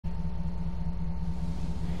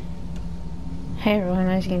Hey everyone,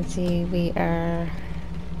 as you can see, we are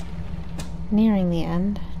nearing the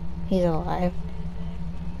end. He's alive.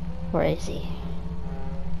 Where is he?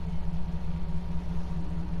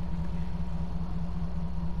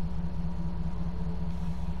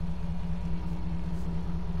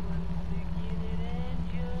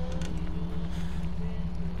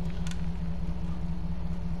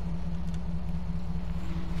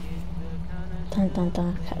 Dun dun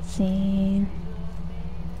dun, cutscene.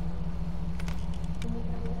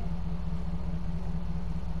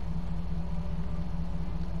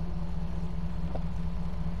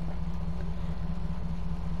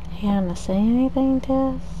 You gonna say anything to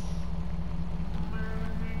us?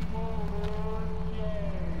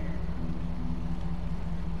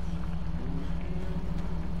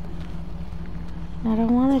 I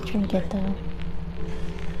don't want to drink it though.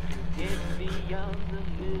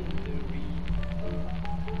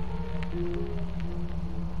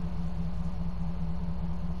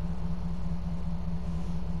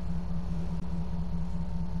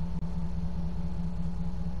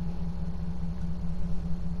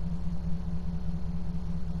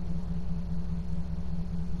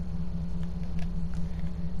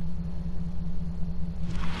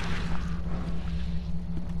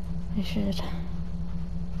 I should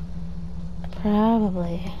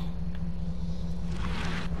probably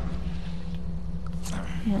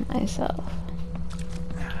heal myself.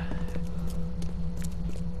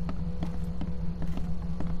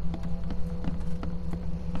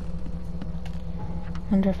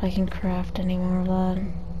 Wonder if I can craft any more of that.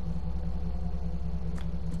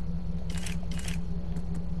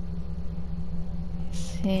 Let's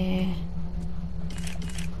see.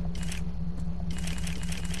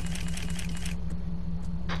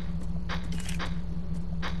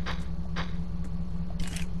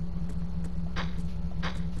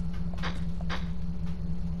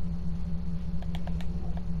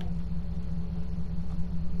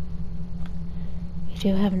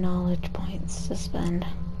 You do have knowledge points to spend.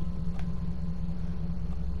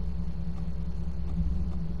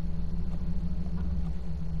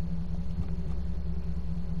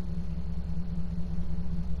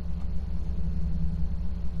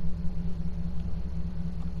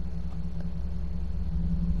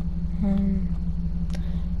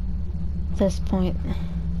 At this point,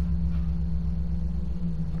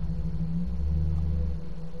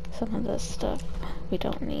 some of this stuff we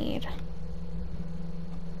don't need.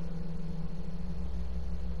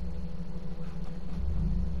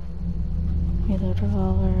 Reload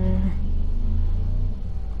revolver.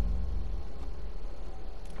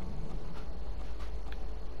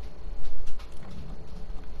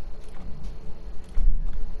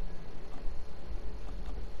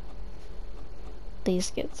 At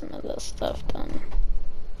least get some of this stuff done.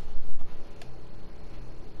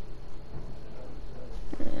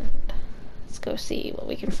 And let's go see what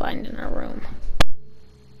we can find in our room.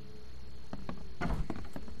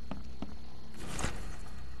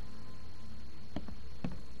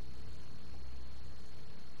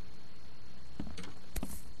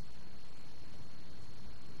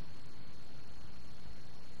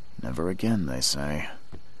 Never again, they say.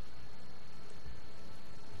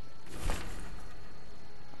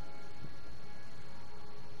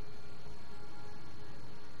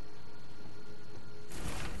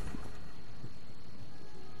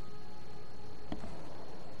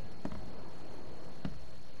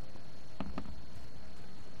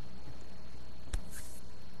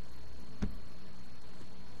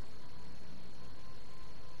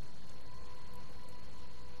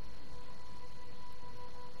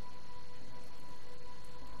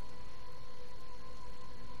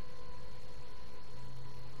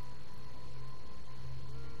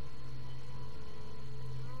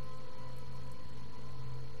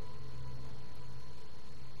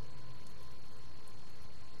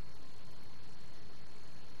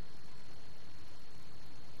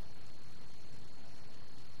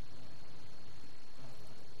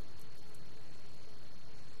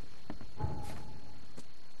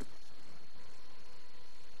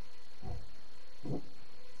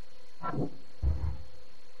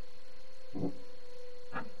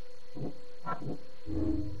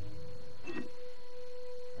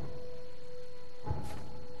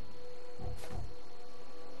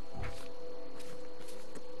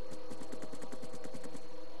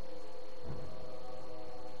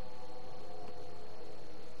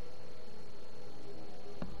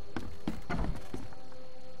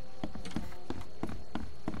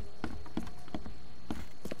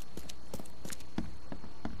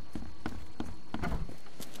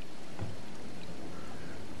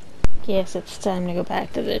 Yes, it's time to go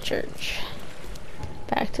back to the church.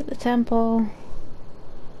 Back to the temple.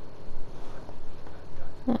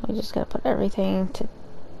 Now we just gotta put everything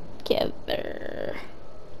together.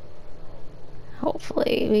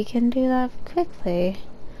 Hopefully we can do that quickly.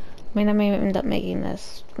 I mean, I may end up making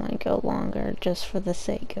this one go longer just for the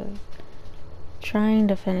sake of trying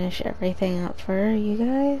to finish everything up for you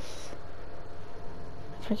guys.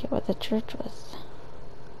 I forget what the church was.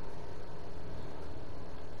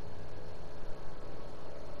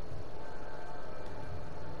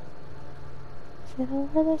 Is it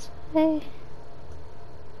over this way?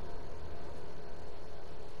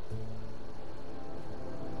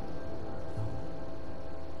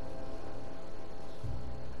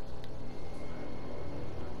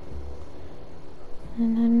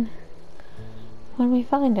 And then when we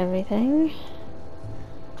find everything,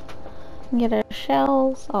 get our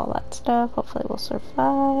shells, all that stuff, hopefully we'll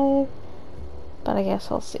survive. But I guess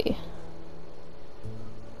we'll see.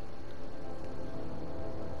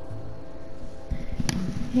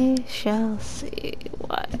 We shall see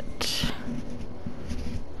what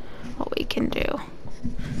we can do.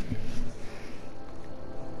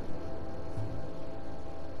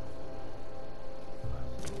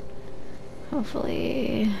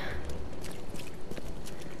 Hopefully.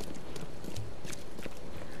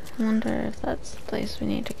 I wonder if that's the place we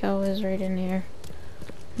need to go, is right in here.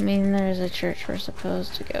 I mean, there's a church we're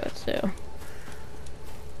supposed to go to.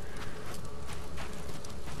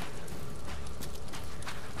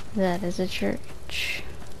 That is a church.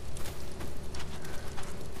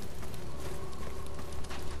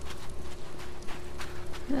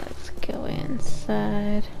 Let's go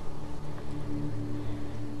inside.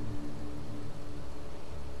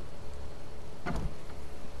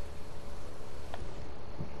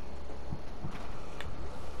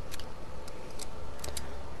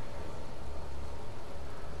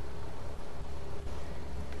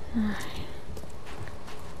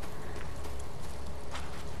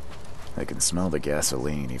 I can smell the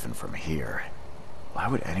gasoline even from here. Why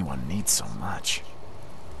would anyone need so much?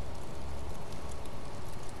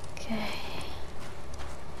 Okay.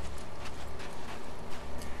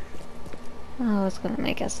 Oh, it's gonna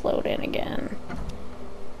make us load in again.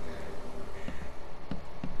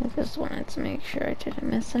 I just wanted to make sure I didn't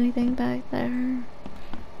miss anything back there. And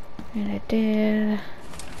I did.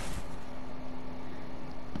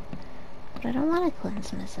 But I don't want to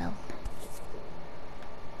cleanse myself.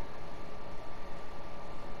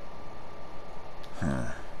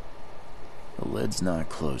 Huh. The lid's not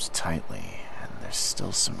closed tightly, and there's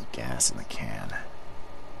still some gas in the can.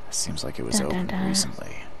 Seems like it was opened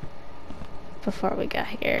recently. Before we got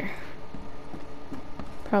here.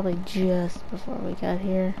 Probably just before we got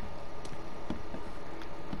here.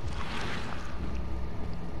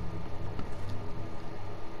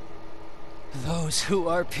 Those who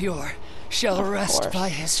are pure shall rest by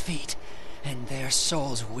his feet, and their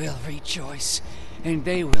souls will rejoice, and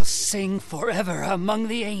they will sing forever among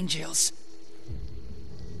the angels.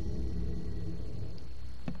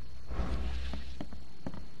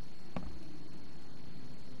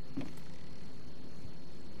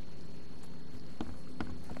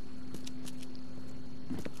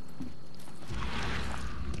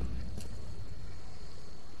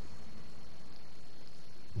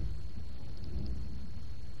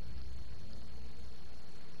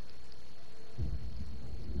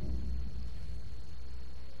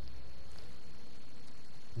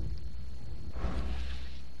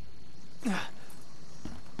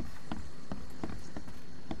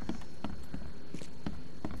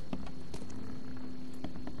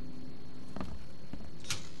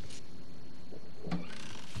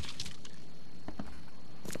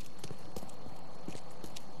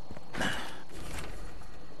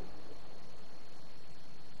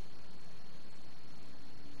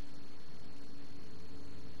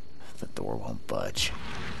 The door won't budge.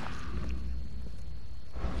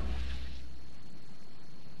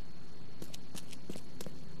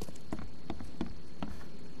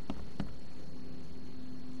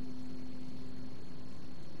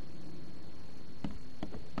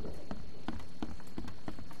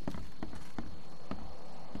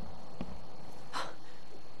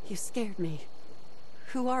 You scared me.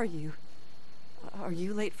 Who are you? Are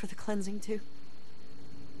you late for the cleansing too?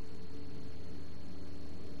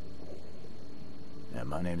 Yeah,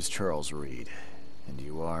 my name's Charles Reed. And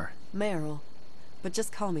you are? Meryl. But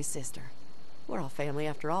just call me sister. We're all family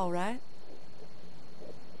after all, right?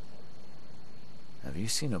 Have you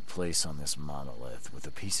seen a place on this monolith with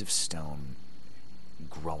a piece of stone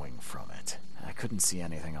growing from it? I couldn't see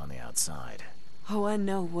anything on the outside. Oh, I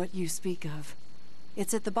know what you speak of.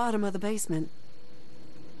 It's at the bottom of the basement.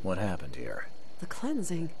 What happened here? The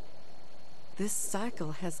cleansing. This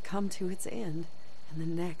cycle has come to its end, and the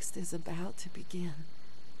next is about to begin.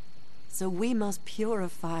 So we must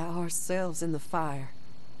purify ourselves in the fire.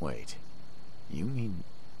 Wait, you mean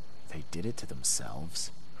they did it to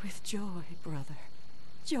themselves? With joy, brother.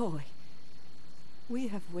 Joy. We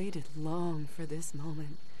have waited long for this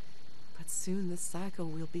moment, but soon the cycle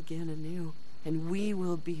will begin anew, and we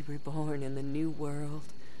will be reborn in the new world,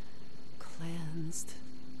 cleansed.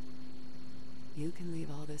 You can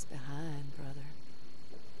leave all this behind, brother.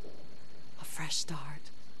 A fresh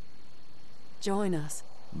start. Join us.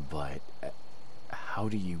 But how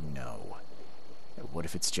do you know? What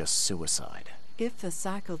if it's just suicide? If the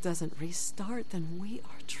cycle doesn't restart, then we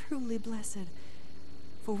are truly blessed,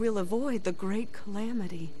 for we'll avoid the great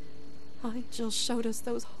calamity. Angel showed us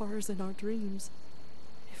those horrors in our dreams.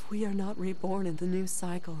 If we are not reborn in the new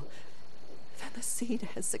cycle, then the seed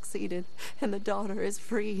has succeeded, and the daughter is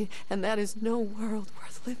free, and that is no world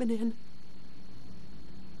worth living in.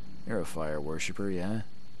 You're a fire worshiper, yeah?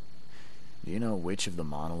 Do you know which of the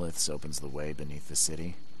monoliths opens the way beneath the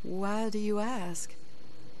city? Why do you ask?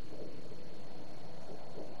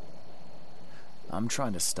 I'm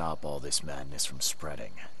trying to stop all this madness from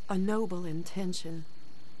spreading. A noble intention.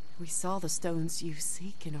 We saw the stones you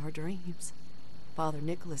seek in our dreams. Father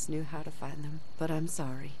Nicholas knew how to find them, but I'm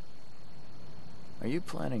sorry. Are you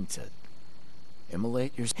planning to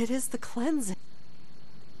immolate your... It is the cleansing.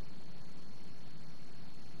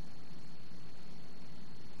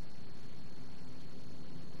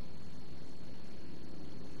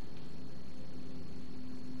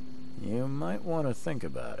 You might want to think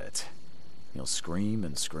about it. You'll scream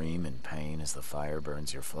and scream in pain as the fire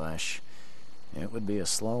burns your flesh. It would be a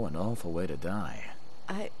slow and awful way to die.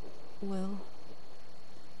 Well,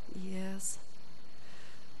 yes.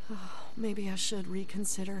 Oh, maybe I should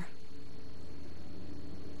reconsider.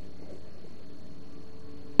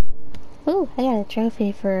 Ooh, I got a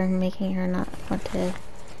trophy for making her not want to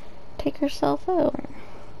take herself out.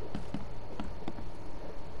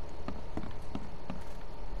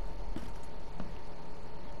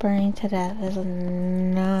 Burning to death is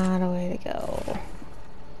not a way to go.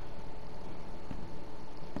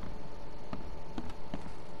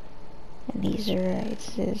 And these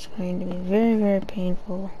rights is going to be very, very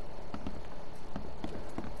painful.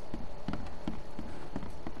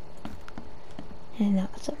 And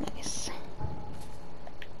not so nice.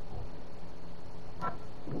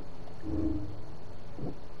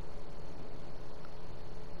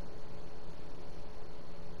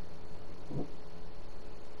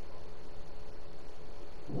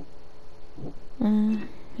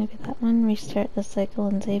 Maybe that one, restart the cycle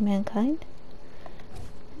and save mankind?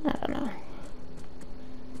 I don't know.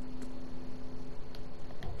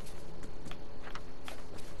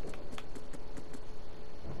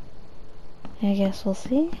 I guess we'll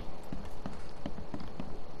see.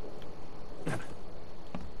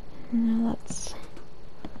 No, that's...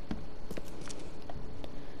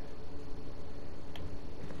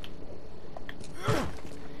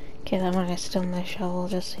 Okay, that one I still my shovel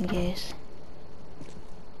just in case.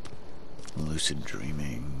 Lucid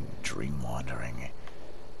dreaming, dream wandering.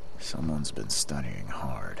 Someone's been studying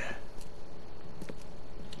hard.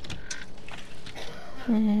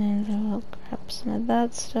 And I'll grab some of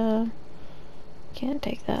that stuff. Can't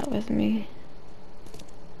take that with me.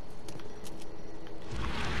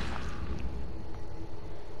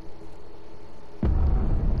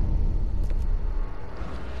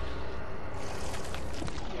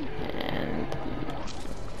 And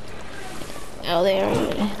oh, there,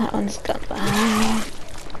 that one's gone behind me.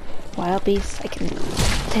 Wild beasts I can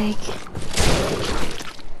take.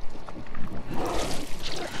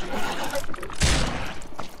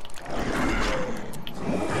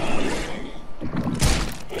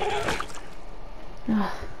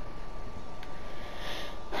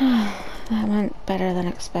 That went better than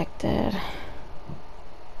expected.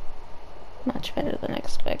 Much better than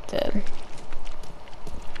expected.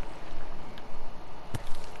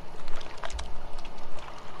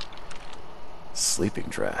 Sleeping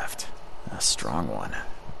draft. A strong one.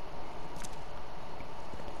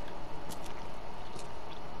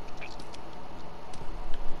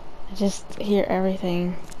 I just hear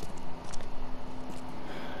everything.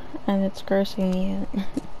 And it's grossing me out.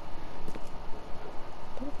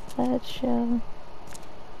 That show.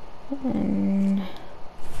 And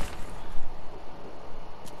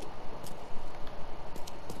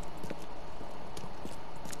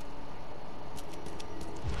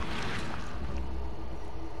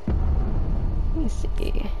let me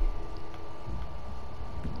see.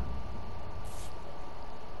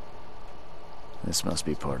 This must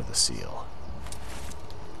be part of the seal.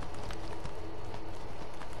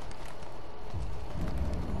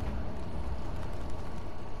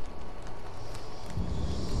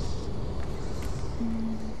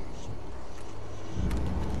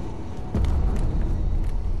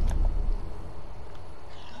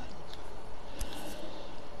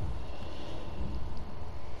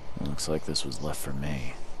 Looks like this was left for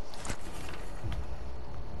me.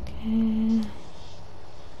 Okay.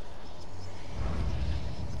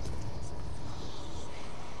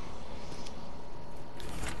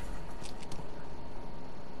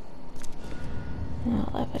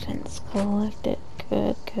 No evidence collected.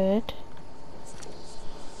 Good, good.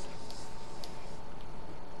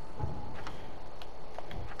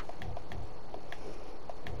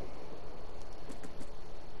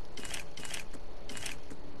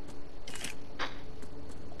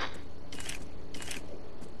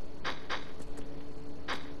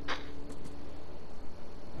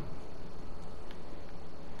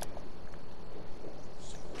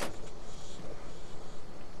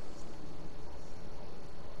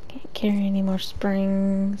 Can't carry any more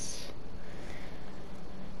springs.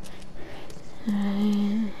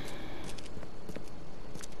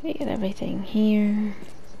 We get everything here.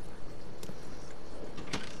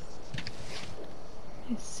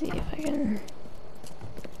 Let's see if I can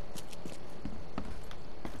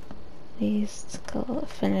at least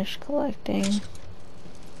finish collecting.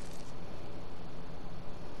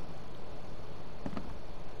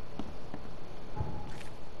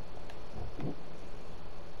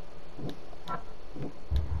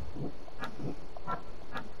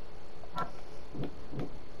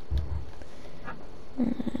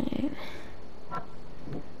 Alright.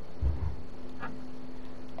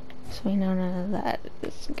 So we know none of that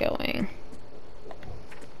is going.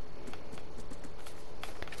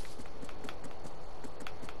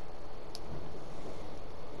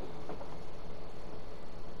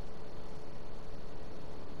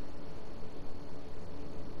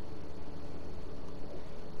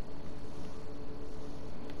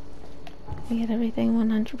 We get everything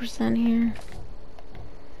 100% here.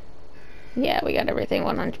 Yeah, we got everything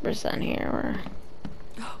 100% here.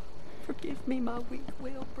 Oh, forgive me, my weak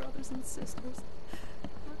will, brothers and sisters.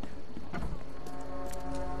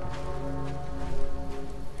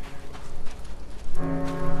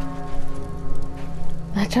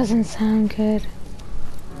 That doesn't sound good.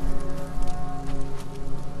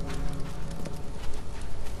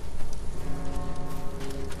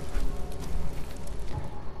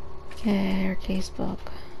 Okay, our case book.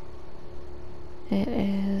 It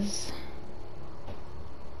is...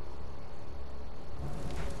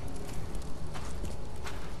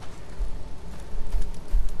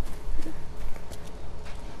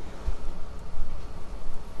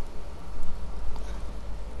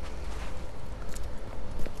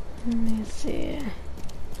 Let me see.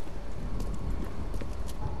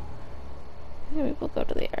 Maybe we'll go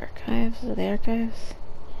to the archives. Are the archives?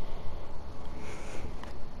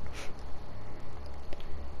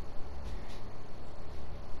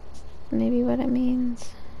 Maybe what it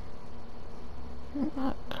means.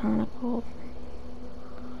 Not chronicled.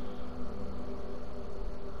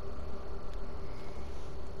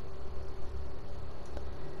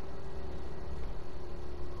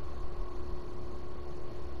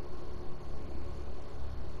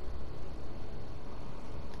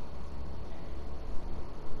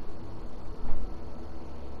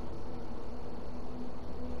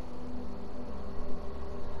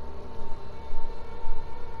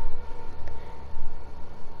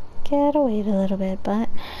 Gotta wait a little bit, but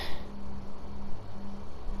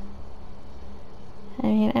I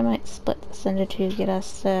mean, I might split this into two, get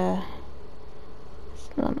us the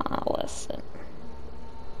monoliths and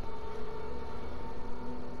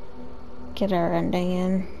get our ending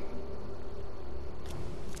in.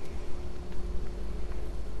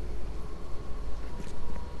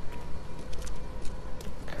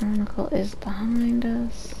 Chronicle is behind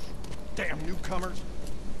us. Damn newcomers.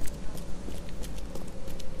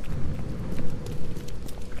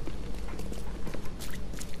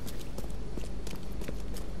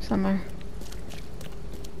 Somewhere.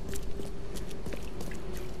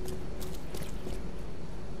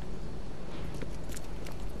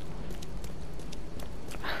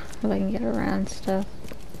 If I can get around stuff.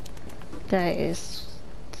 Guy is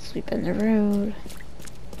sweeping the road.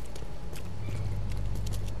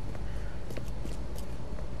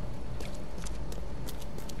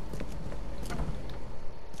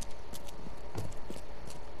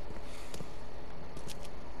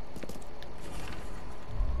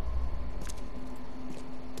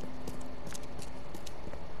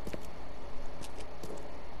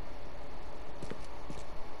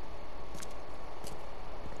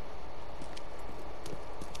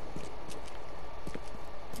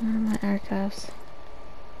 My archives.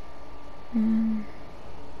 Let's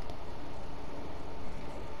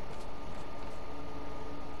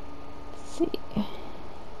see.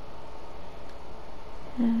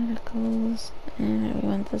 Articles. And we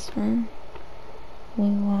want this one. We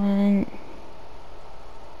want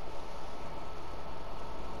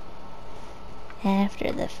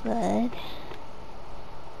after the flood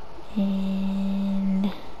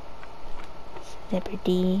and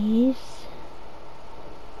celebrities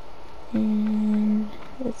and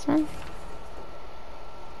this one.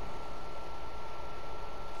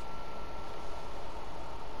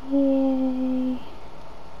 Yay.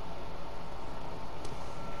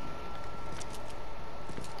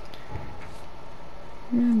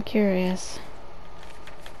 I'm curious.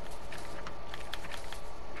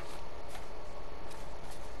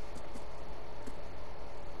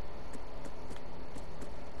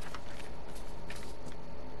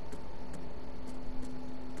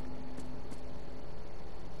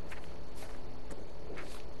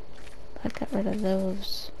 I got rid of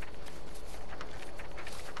those.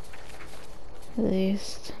 At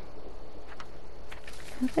least.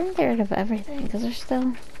 I think get rid of everything because they're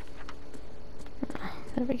still. Oh,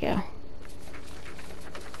 there we go.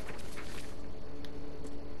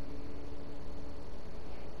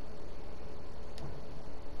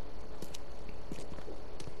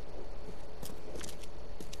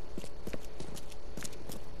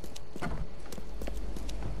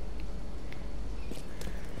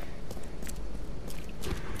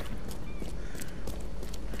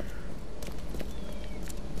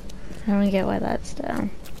 I don't get why that's down.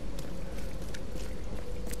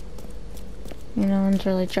 No one's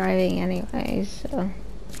really driving anyway, so.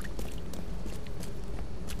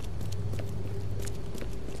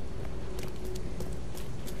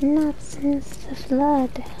 Not since the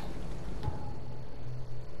flood.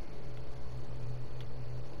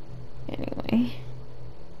 Anyway.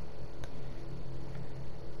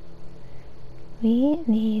 We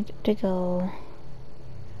need to go.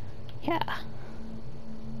 Yeah.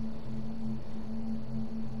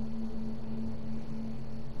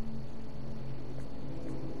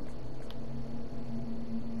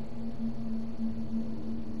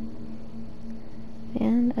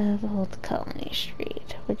 End of Old Colony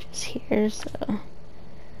Street, which is here, so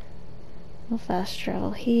we'll fast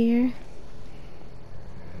travel here.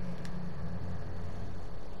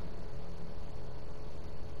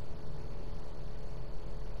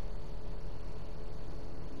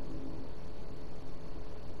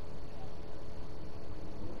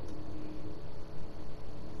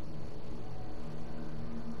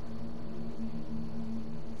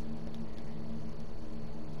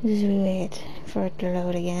 Just wait for it to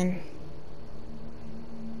load again.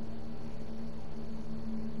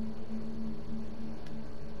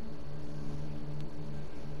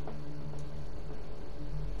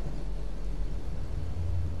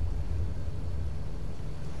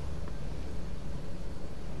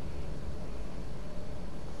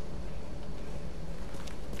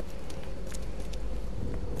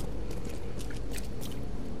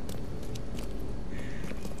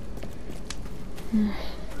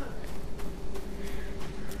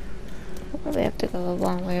 Probably have to go a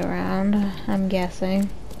long way around, I'm guessing.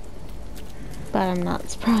 But I'm not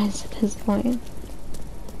surprised at this point.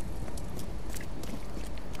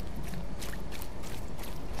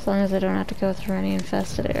 As long as I don't have to go through any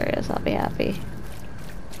infested areas, I'll be happy.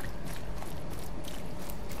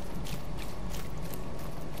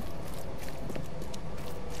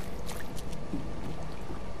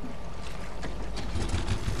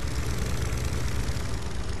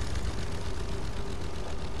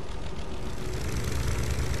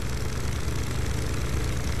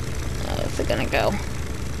 How's it gonna go?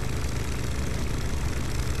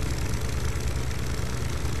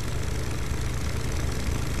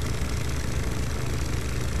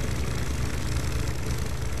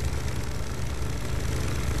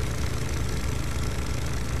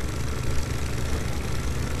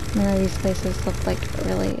 None of these places look like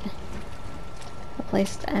really a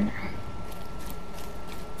place to enter.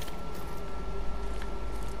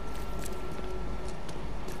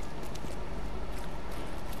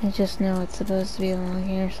 I just know it's supposed to be along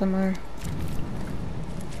here somewhere.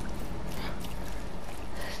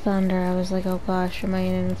 Thunder, I was like, oh gosh, am I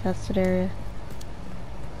in an infested area?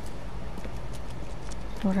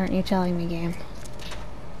 What aren't you telling me, game?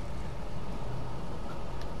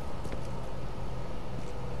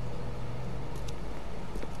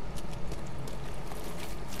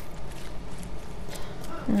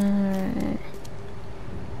 Alright.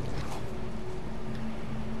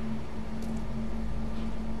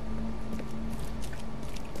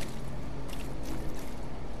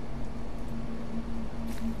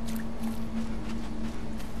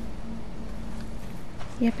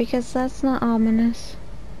 Yeah, because that's not ominous.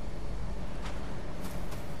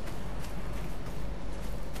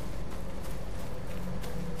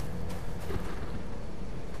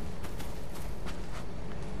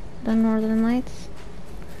 the northern lights.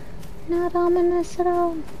 Not ominous at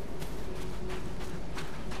all.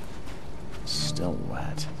 Still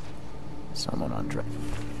wet. Someone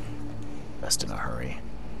dressed in a hurry.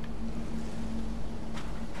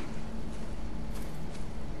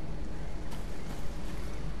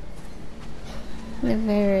 They're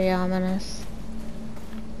very ominous.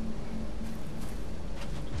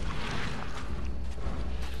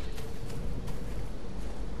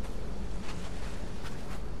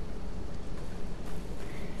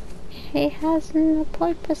 He has no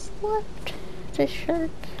purpose left to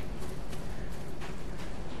shirk.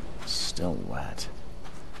 Still wet.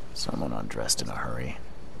 Someone undressed in a hurry.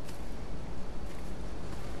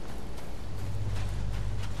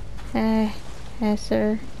 Hey,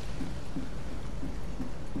 sir.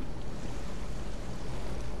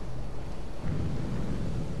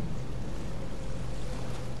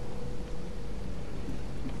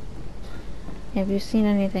 Have you seen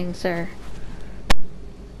anything, sir?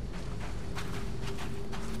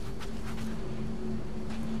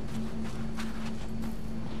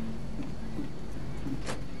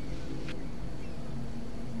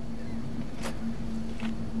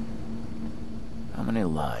 How many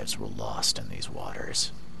lives were lost in these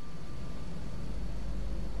waters?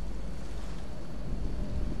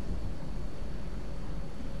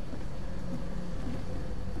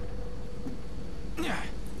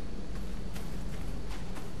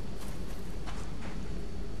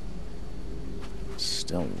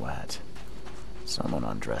 Still wet. Someone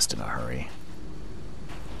undressed in a hurry.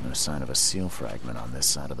 No sign of a seal fragment on this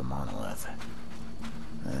side of the monolith.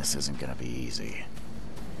 This isn't gonna be easy.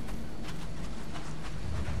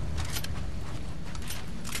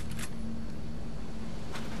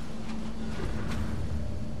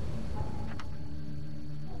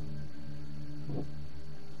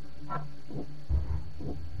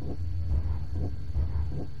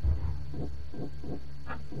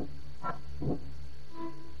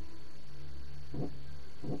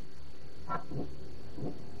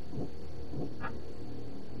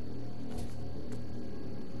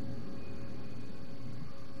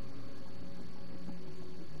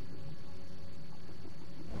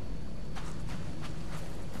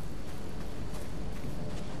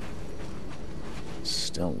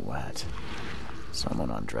 Still wet.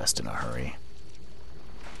 Someone undressed in a hurry.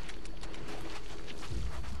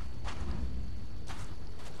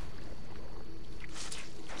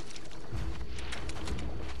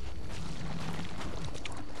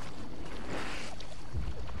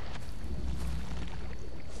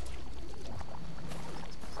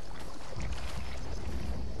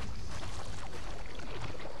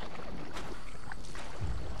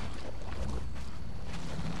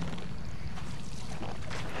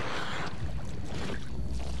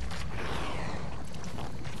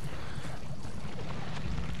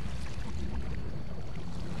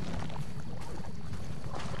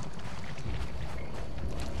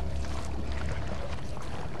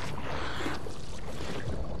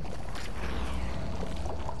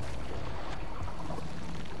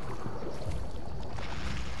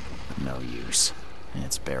 No use.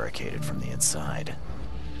 It's barricaded from the inside.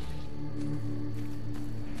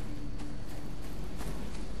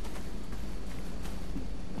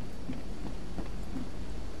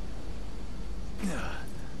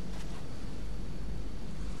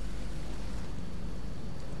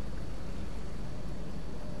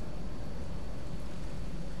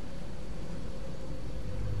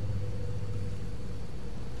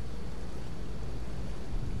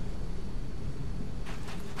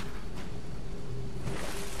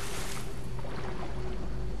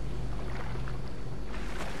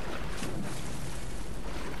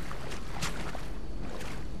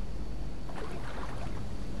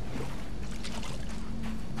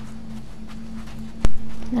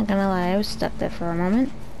 Not gonna lie, I was stuck there for a moment.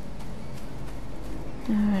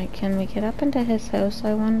 Alright, can we get up into his house,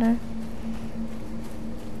 I wonder?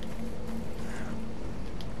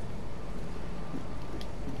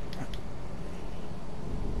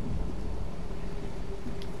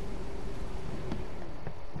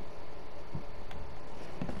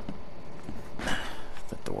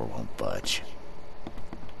 The door won't budge.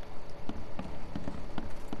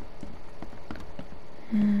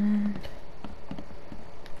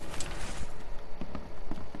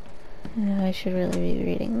 Yeah, I should really be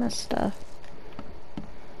reading this stuff.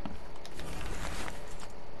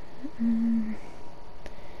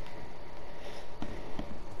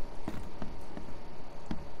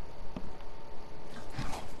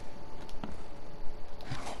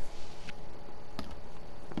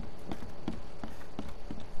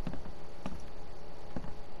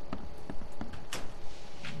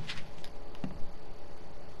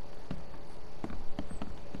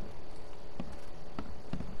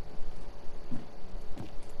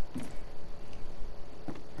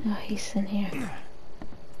 peace in here.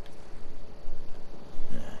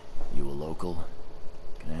 You a local?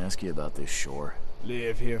 Can I ask you about this shore?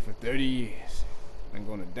 Lived here for 30 years. I'm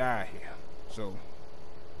gonna die here. So,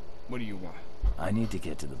 what do you want? I need to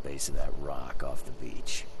get to the base of that rock off the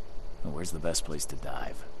beach. Where's the best place to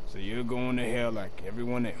dive? So you're going to hell like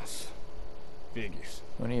everyone else. Figures.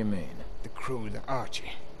 What do you mean? The crew, the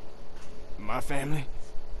Archie. My family,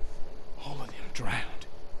 all of them drowned.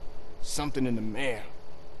 Something in the mare,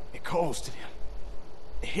 it calls to them.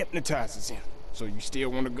 It hypnotizes them. So you still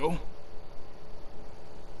want to go?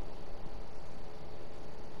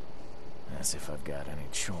 As if I've got any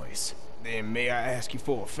choice. Then may I ask you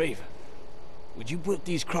for a favor? Would you put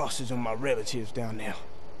these crosses on my relatives down there?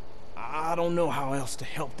 I don't know how else to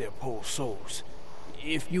help their poor souls.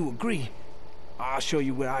 If you agree, I'll show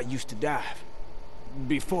you where I used to dive.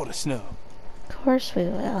 Before the snub. Of course we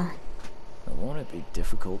will. But won't it be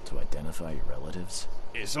difficult to identify your relatives?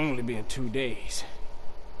 It's only been 2 days.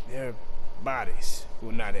 Their bodies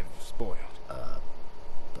will not have spoiled.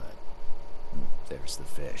 But there's the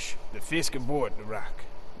fish. The fish aboard the rock,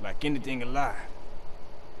 like anything alive.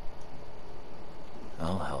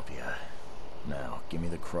 I'll help you. Now, give me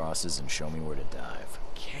the crosses and show me where to dive.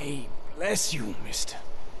 Okay, bless you, mister.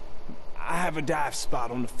 I have a dive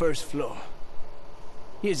spot on the first floor.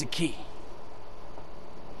 Here's a key.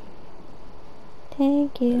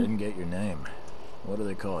 Thank I you. didn't get your name. What do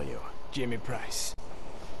they call you? Jimmy Price.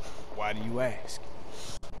 Why do you ask?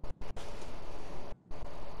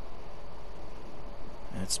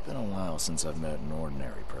 It's been a while since I've met an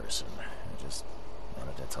ordinary person. I just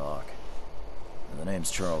wanted to talk. And the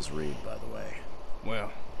name's Charles Reed, by the way.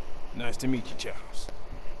 Well, nice to meet you, Charles.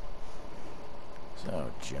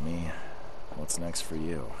 So, Jimmy, what's next for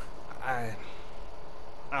you? I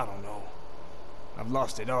don't know. I've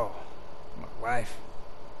lost it all. My wife,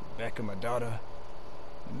 Rebecca, my daughter.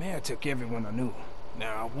 The mayor took everyone I knew.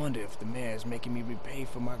 Now I wonder if the mayor's making me repay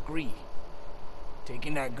for my greed.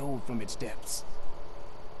 Taking that gold from its depths.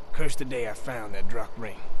 Cursed the day I found that Druck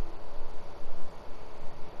ring.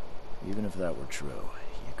 Even if that were true,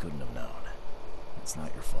 you couldn't have known. It's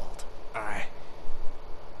not your fault. I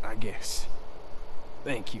guess.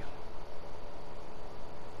 Thank you.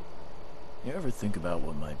 You ever think about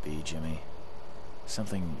what might be, Jimmy?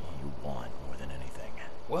 Something you want more than anything.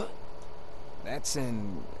 What? That's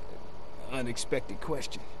an unexpected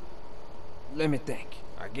question. Let me think.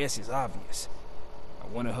 I guess it's obvious. I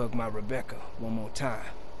want to hug my Rebecca one more time.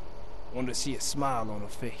 Want to see a smile on her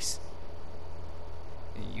face.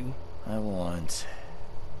 And you? I want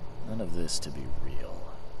none of this to be real.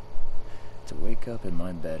 To wake up in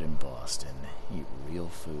my bed in Boston, eat real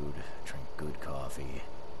food, drink good coffee,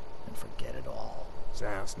 and forget it all.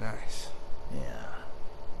 Sounds nice. Yeah.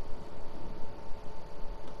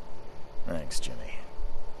 Thanks, Jimmy.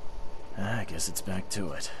 I guess it's back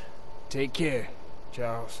to it. Take care,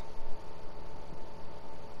 Charles.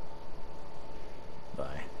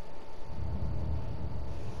 Bye.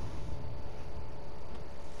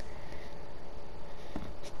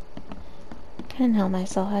 Couldn't help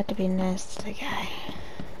myself. I had to be nice to the guy.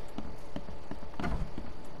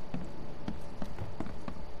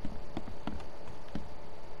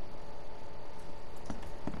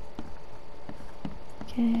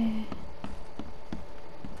 Okay.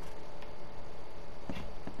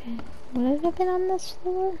 Would it have been on this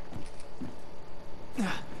floor? No,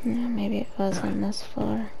 maybe it was on this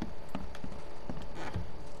floor.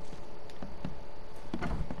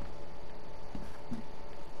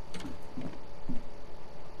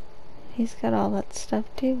 He's got all that stuff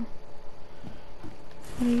too.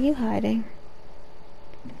 What are you hiding?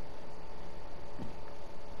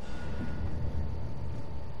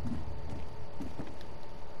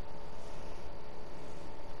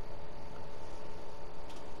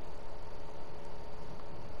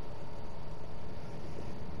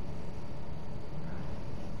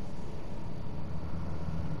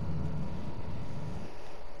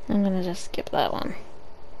 I'm gonna just skip that one.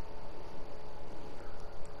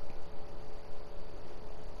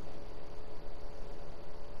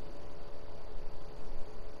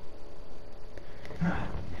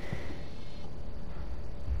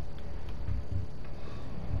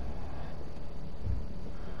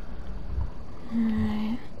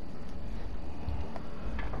 Alright.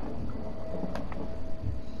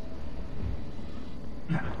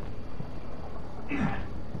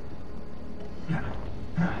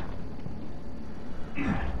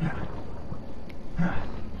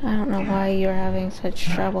 I don't know why you're having such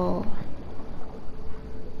trouble.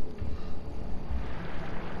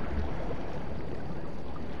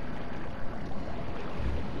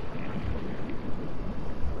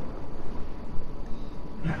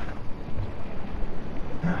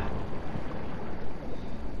 I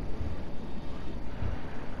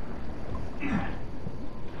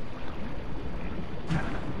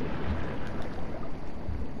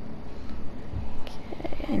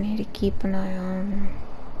need to keep an eye on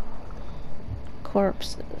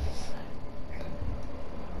corpses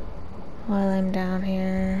while I'm down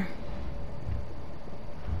here.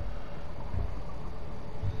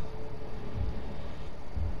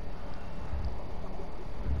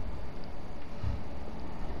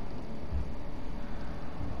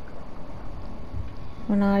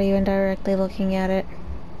 We're not even directly looking at it.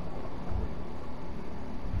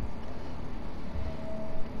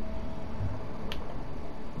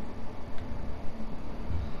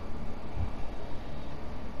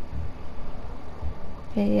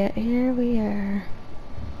 But yet here we are,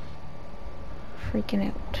 freaking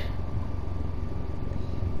out.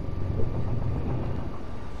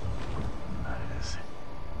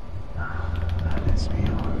 That is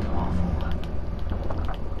beyond awful.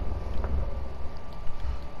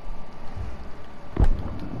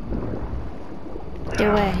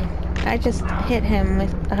 Get away. I just hit him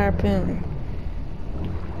with a harpoon.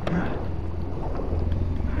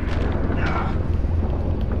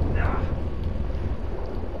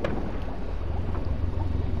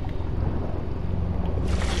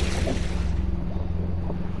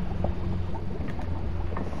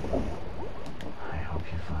 I hope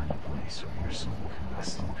you find a place where your soul can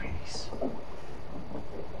rest in peace.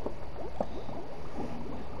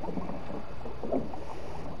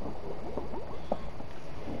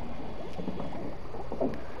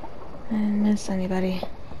 I didn't miss anybody.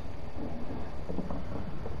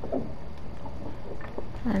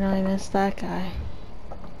 I know I missed that guy.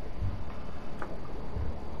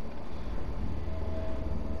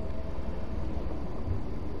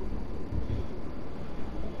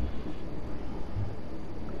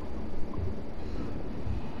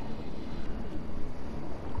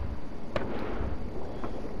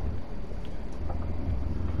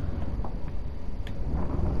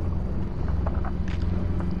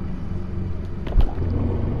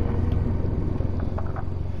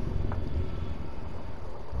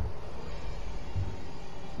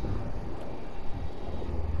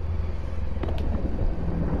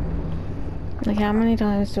 Like, how many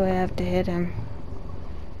times do I have to hit him?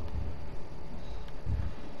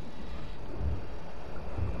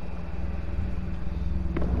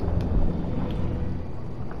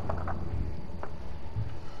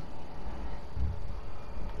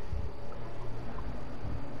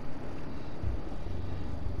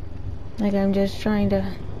 Like, I'm just trying to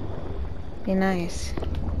be nice.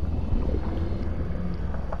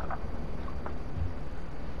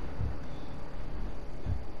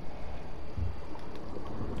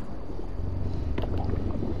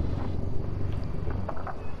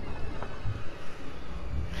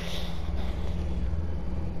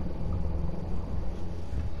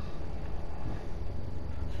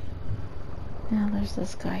 Now there's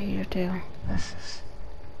this guy here too. This is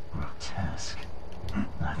grotesque.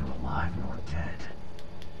 Neither alive nor dead.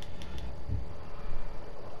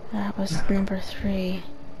 That was number 3.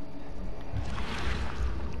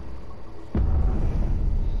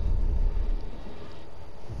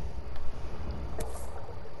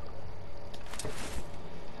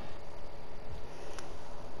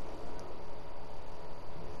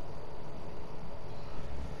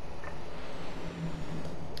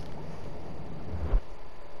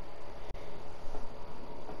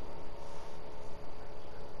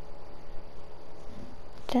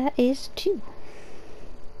 That is 2.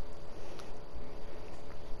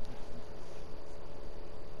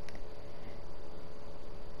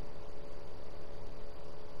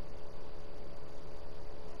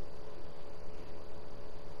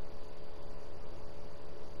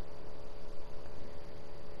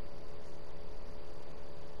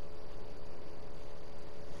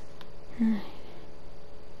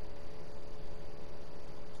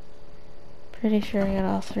 Pretty sure I got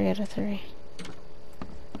all 3 out of 3.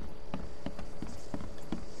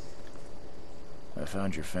 I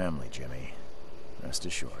found your family, Jimmy. Rest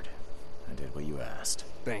assured, I did what you asked.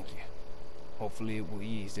 Thank you. Hopefully it will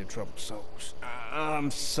ease their troubled souls.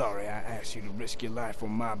 I'm sorry I asked you to risk your life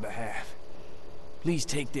on my behalf. Please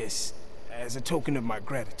take this as a token of my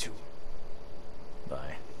gratitude.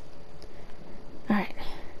 Bye. Alright.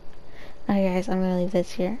 Alright guys, I'm gonna leave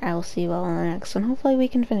this here. I will see you all in the next one. Hopefully we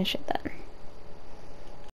can finish it then.